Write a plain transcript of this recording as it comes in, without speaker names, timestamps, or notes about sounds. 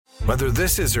Whether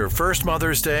this is her first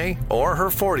Mother's Day or her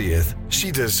 40th, she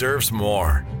deserves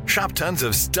more. Shop tons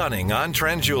of stunning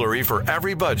on-trend jewelry for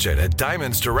every budget at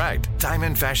Diamonds Direct.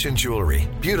 Diamond fashion jewelry,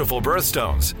 beautiful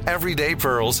birthstones, everyday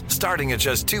pearls starting at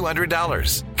just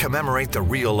 $200. Commemorate the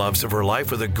real loves of her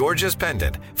life with a gorgeous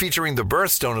pendant featuring the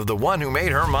birthstone of the one who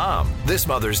made her mom. This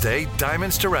Mother's Day,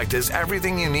 Diamonds Direct is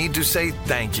everything you need to say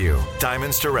thank you.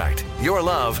 Diamonds Direct. Your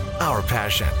love, our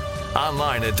passion.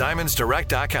 Online at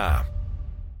diamondsdirect.com.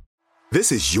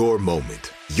 This is your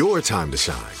moment, your time to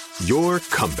shine, your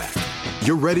comeback.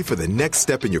 You're ready for the next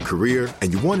step in your career,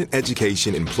 and you want an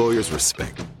education employers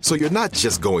respect. So you're not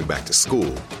just going back to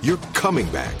school, you're coming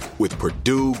back with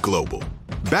Purdue Global.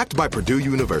 Backed by Purdue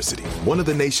University, one of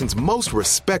the nation's most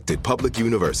respected public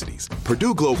universities,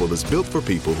 Purdue Global is built for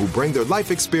people who bring their life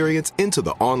experience into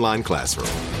the online classroom.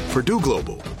 Purdue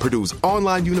Global, Purdue's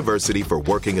online university for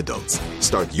working adults.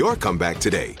 Start your comeback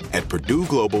today at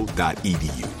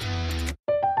purdueglobal.edu.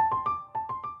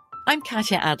 I'm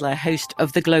Katya Adler, host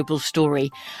of The Global Story.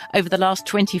 Over the last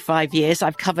 25 years,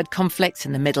 I've covered conflicts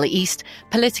in the Middle East,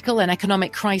 political and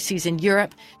economic crises in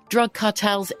Europe, drug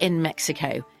cartels in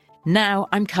Mexico. Now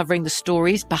I'm covering the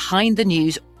stories behind the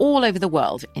news all over the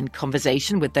world in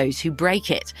conversation with those who break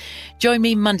it. Join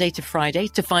me Monday to Friday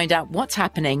to find out what's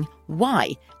happening, why,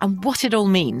 and what it all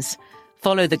means.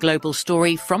 Follow The Global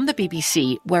Story from the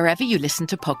BBC wherever you listen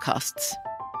to podcasts.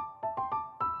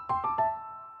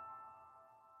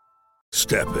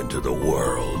 Step into the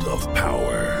world of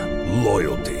power,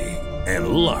 loyalty, and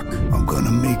luck. I'm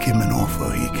gonna make him an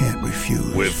offer he can't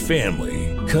refuse. With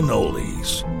family,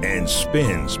 cannolis, and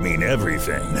spins mean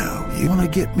everything. Now, you wanna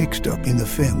get mixed up in the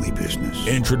family business.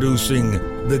 Introducing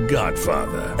The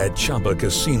Godfather at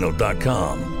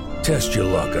ChumbaCasino.com. Test your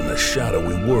luck in the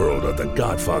shadowy world of The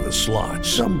Godfather slot.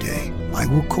 Someday, I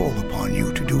will call upon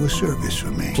you to do a service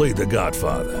for me. Play The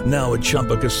Godfather, now at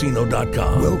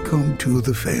ChumbaCasino.com. Welcome to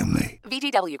the family.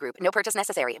 VGW Group. No purchase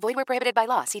necessary. Void where prohibited by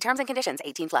law. See terms and conditions.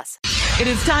 18+. It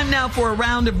is time now for a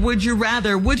round of Would You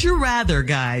Rather. Would you rather,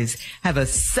 guys, have a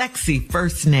sexy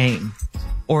first name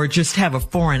or just have a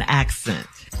foreign accent?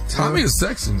 Tommy is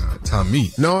sexy now.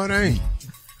 Tommy. No, it ain't.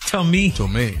 Tommy.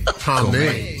 Tommy.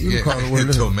 Tommy. You can call it what it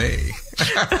is. Tommy.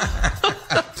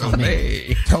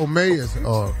 Tommy. Tommy is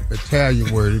an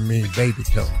Italian word. It means baby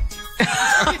toe.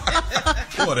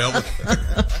 Whatever.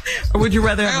 Or would you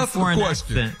rather have a foreign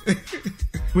accent?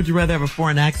 Would you rather have a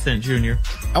foreign accent, Junior?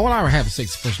 Well, I would have a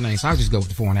sexy first name, so I'll just go with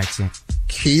the foreign accent.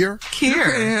 Kier?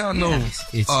 Kier. Hell no.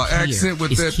 It's accent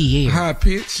with it's that Kier. high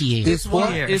pitch. Kier. It's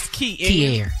what? It's Kier.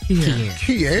 Kier. Kier.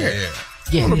 Kier.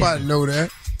 Yeah. Don't nobody know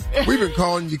that. We've been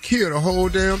calling you Kier the whole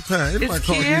damn time. Everybody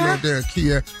calling you no damn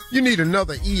Kier. You need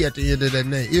another E at the end of that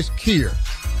name. It's Kier.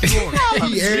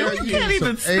 You can't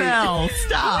even spell.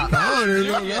 Stop.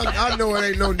 I know it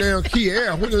ain't no damn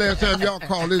Kier. When the last time y'all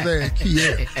called his ass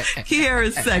Kier? Kier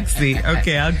is sexy.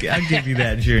 Okay, I'll give you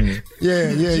that, Junior.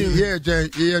 Yeah,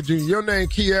 Junior. Your name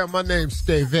Kier, my name's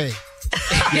Steve. Yeah.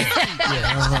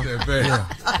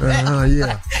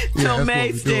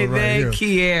 Tomei, Steve,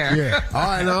 Kier. Yeah. All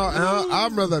right, now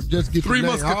I'd rather just get Three the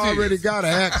name. I Musketeers. already got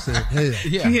an accent. Hell.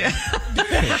 Yeah.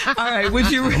 All right.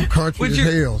 I'm country as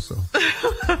hell, so.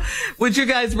 Would you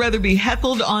guys rather be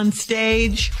heckled on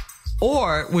stage,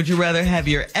 or would you rather have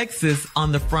your exes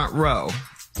on the front row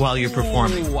while you're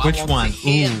performing? Which one?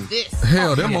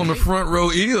 Hell, them on the front row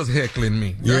is heckling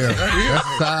me. Yeah,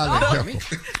 that's silent.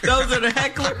 Those are the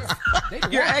hecklers.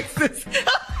 Your exes.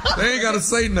 They ain't got to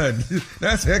say nothing.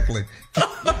 That's heckling.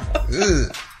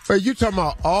 But you talking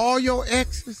about all your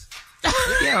exes?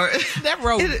 Yeah, That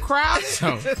road crowd.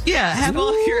 yeah. Have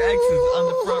all your exes on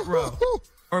the front row,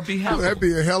 or be heckled. That'd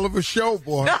be a hell of a show,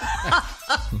 boy.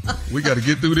 We got to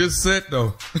get through this set,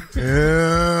 though.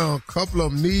 Yeah, a couple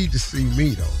of them need to see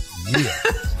me, though.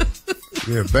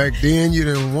 Yeah. Back then you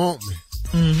didn't want me.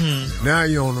 Mm-hmm. Now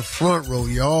you're on the front row.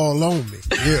 You're all on me.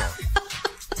 Yeah.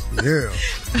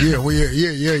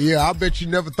 I bet you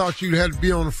never thought you'd have to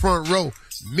be on the front row.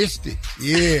 Missed it.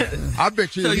 Yeah. I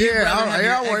bet you. So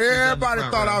everybody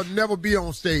thought I would never be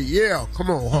on stage. Yeah. Come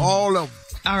on. All of them.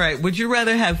 All right. Would you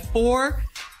rather have 4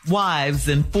 wives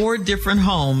in 4 different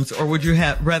homes, or would you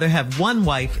rather have 1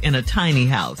 wife in a tiny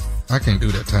house? I can't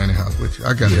do that tiny house with you.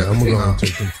 I got that. I'm going to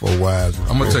take them 4 wives.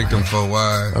 I'm going to take them 4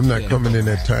 wives. I'm not coming in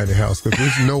that tiny house because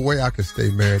there's no way I could stay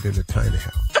married in a tiny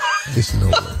house. It's no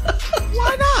way.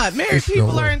 Why not? Married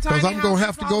people are in tiny houses. Because I'm going to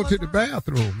have to go to the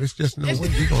bathroom. It's just no way.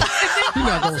 You're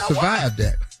not going to survive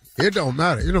that. It don't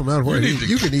matter. It don't matter what it is.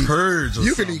 You can eat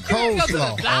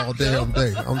coleslaw all damn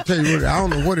day. I'm telling you what, I don't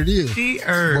know what it is.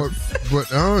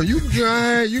 But you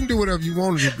can do whatever you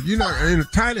want to do. But you're not in a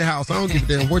tiny house. I don't give a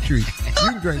damn what you eat. You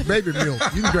can drink baby milk.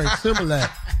 You can drink Similac.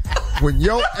 when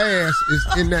your ass is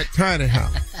in that tiny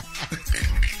house.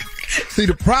 See,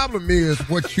 the problem is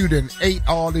what you done ate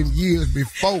all them years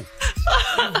before.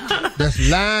 That's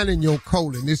lying in your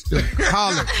colon. It's the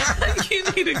colic. You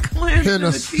need a cleanse.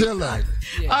 Penicillin.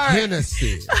 All right.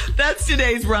 Hennessy. That's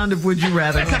today's round of Would You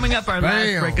Rather. Coming up, our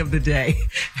last break of the day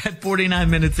at 49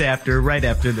 minutes after, right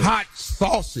after this. Hot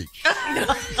sausage.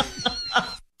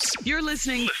 You're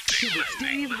listening to the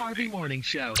Steve Harvey Morning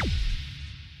Show.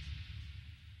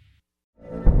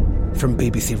 From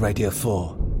BBC Radio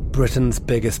 4, Britain's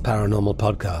biggest paranormal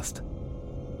podcast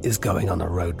is going on a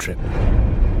road trip.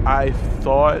 I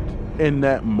thought in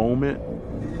that moment,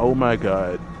 oh my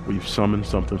God, we've summoned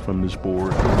something from this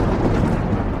board.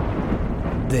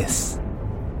 This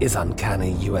is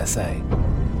Uncanny USA.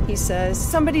 He says,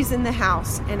 somebody's in the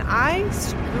house, and I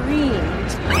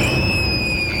screamed.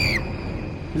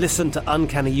 Listen to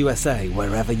Uncanny USA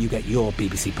wherever you get your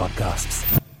BBC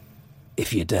podcasts,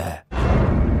 if you dare.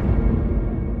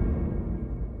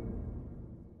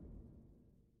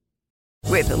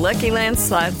 With the Lucky Land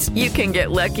Slots, you can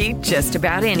get lucky just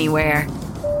about anywhere.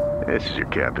 This is your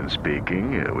captain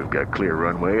speaking. We've got clear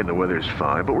runway and the weather's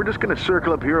fine, but we're just going to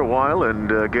circle up here a while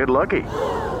and get lucky.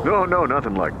 No,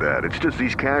 nothing like that. It's just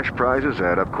these cash prizes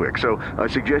add up quick. So I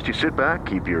suggest you sit back,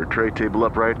 keep your tray table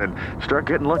upright, and start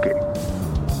getting lucky.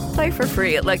 Play for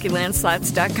free at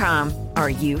LuckyLandSlots.com. Are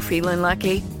you feeling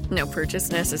lucky? No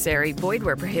purchase necessary. Void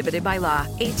where prohibited by law.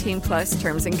 18+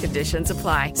 terms and conditions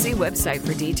apply. See website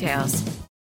for details.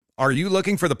 Are you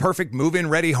looking for the perfect move-in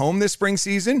ready home this spring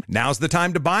season? Now's the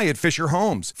time to buy at Fisher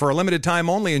Homes. For a limited time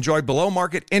only, enjoy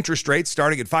below-market interest rates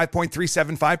starting at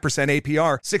 5.375%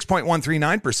 APR,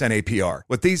 6.139% APR.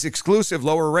 With these exclusive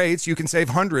lower rates, you can save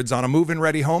hundreds on a move-in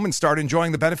ready home and start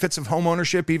enjoying the benefits of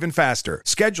homeownership even faster.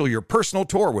 Schedule your personal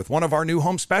tour with one of our new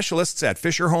home specialists at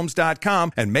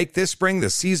FisherHomes.com and make this spring the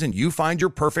season you find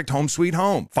your perfect home sweet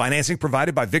home. Financing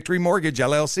provided by Victory Mortgage,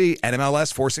 LLC,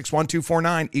 NMLS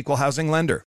 461249, Equal Housing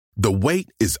Lender. The wait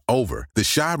is over. The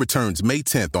Chi returns May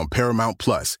 10th on Paramount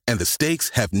Plus, and the stakes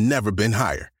have never been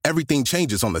higher. Everything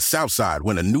changes on the South Side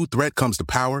when a new threat comes to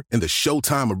power in the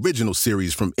Showtime original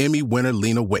series from Emmy winner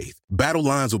Lena Waithe. Battle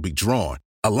lines will be drawn,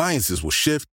 alliances will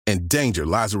shift, and danger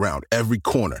lies around every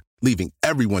corner, leaving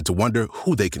everyone to wonder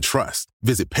who they can trust.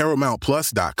 Visit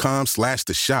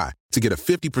ParamountPlus.com/The Chi to get a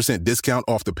 50% discount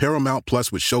off the Paramount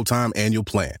Plus with Showtime annual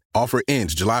plan. Offer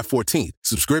ends July 14th.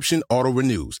 Subscription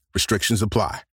auto-renews. Restrictions apply.